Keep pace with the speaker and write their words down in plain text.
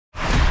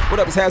What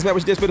up, it's HazMatt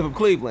with Dishin from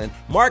Cleveland.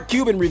 Mark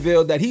Cuban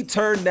revealed that he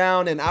turned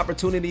down an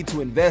opportunity to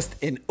invest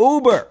in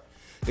Uber.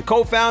 The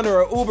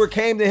co-founder of Uber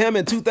came to him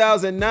in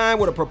 2009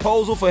 with a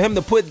proposal for him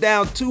to put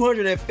down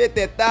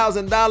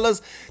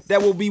 $250,000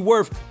 that will be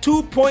worth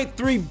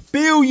 $2.3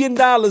 billion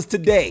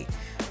today.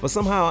 But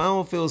somehow I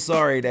don't feel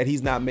sorry that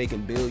he's not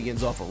making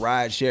billions off a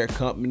rideshare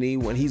company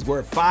when he's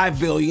worth $5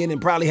 billion and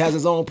probably has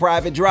his own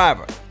private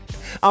driver.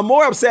 I'm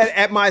more upset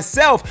at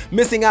myself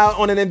missing out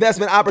on an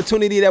investment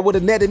opportunity that would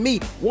have netted me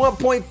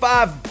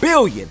 $1.5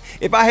 billion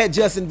if I had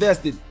just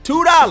invested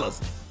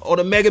 $2 on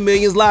a Mega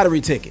Millions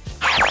lottery ticket.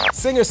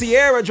 Singer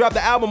Ciara dropped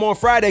an album on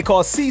Friday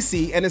called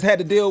CC and has had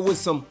to deal with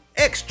some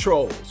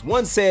ex-trolls.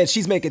 One said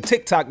she's making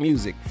TikTok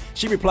music.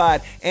 She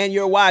replied, "And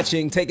you're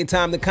watching, taking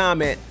time to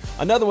comment."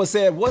 Another one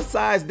said, "What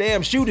size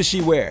damn shoe does she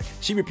wear?"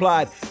 She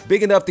replied,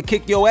 "Big enough to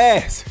kick your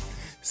ass."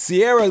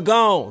 Ciara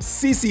gone,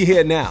 CC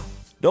here now.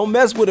 Don't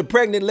mess with a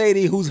pregnant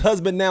lady whose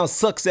husband now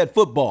sucks at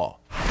football.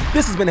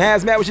 This has been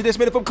HazMatt with your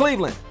Dishin from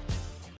Cleveland.